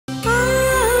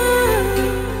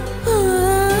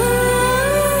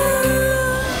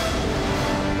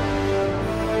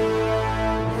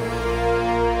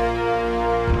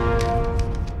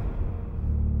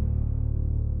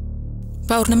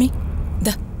പൗർണമി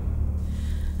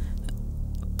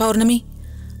പൗർണമി,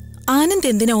 ആനന്ദ്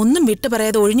എന്തിനാ ഒന്നും വിട്ടു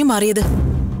പറയാതെ ഒഴിഞ്ഞു മാറിയത്?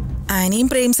 ആനയും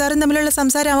പ്രേം സാറും തമ്മിലുള്ള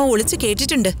സംസാരം അവൻ ഒളിച്ചു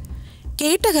കേട്ടിട്ടുണ്ട്.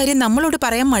 കേട്ട കാര്യം നമ്മളോട്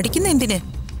പറയാൻ മടിക്കുന്ന എന്തിന്?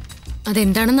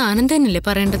 അതെന്താണെന്ന് ആനന്ദ് തന്നെയല്ലേ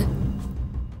പറയേണ്ടത്?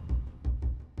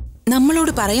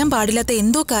 നമ്മളോട് പറയാൻ പാടില്ലാത്ത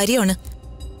എന്തോ കാര്യമാണ്.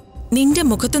 നിന്റെ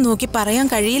മുഖത്ത് നോക്കി പറയാൻ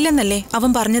കഴിയില്ലെന്നല്ലേ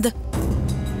അവൻ പറഞ്ഞത്.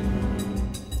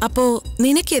 അപ്പോ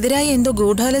നിനക്കെതിരായ എന്തോ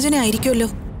ഗൂഢാലോചന ആയിരിക്കുമല്ലോ.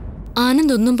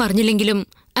 ആനന്ദ് ഒന്നും പറഞ്ഞില്ലെങ്കിലും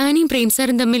ആനയും പ്രേം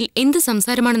സാറും തമ്മിൽ എന്ത്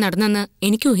സംസാരമാണ് നടന്നെന്ന്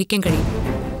എനിക്ക് ഊഹിക്കാൻ കഴിയും.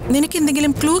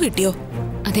 നിനക്കെന്തെങ്കിലും ക്ലൂ കിട്ടിയോ?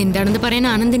 അതെന്താണെന്ന് പറയാൻ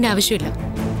ആനന്ദിന്റെ ആവശ്യമില്ല.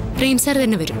 പ്രേം സാർ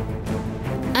തന്നെ വരും.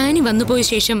 ആനി വന്നുപോയ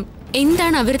ശേഷം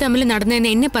എന്താണ് അവർ തമ്മിൽ നടന്നതെന്ന്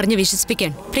എന്നെ പറഞ്ഞ്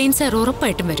വിശ്വസിപ്പിക്കാൻ പ്രേം സാർ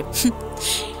ഉറപ്പായിട്ടും വരും.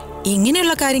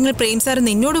 ഇങ്ങനെയുള്ള കാര്യങ്ങൾ പ്രേം സാർ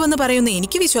നിന്നോട് വന്ന് പറയുമെന്ന്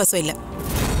എനിക്ക് വിശ്വാസമില്ല.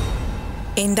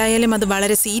 എന്തായാലും അത്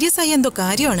വളരെ സീരിയസ് ആയ എന്തോ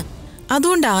കാര്യമാണ്.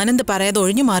 അതുകൊണ്ട് ആനന്ദ് പറയാതെ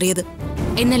ഒഴിഞ്ഞു മാറിയത്.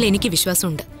 എന്നാൽ എനിക്ക്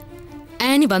വിശ്വാസമുണ്ട്.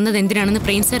 ആനി വന്നത് എന്തിനാണെന്ന്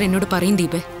പ്രേം സാർ എന്നോട് പറയും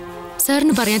ദീപേ.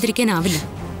 സാറിന് പറയാതിരിക്കാനാവില്ല.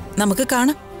 നമുക്ക്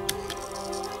കാണാം.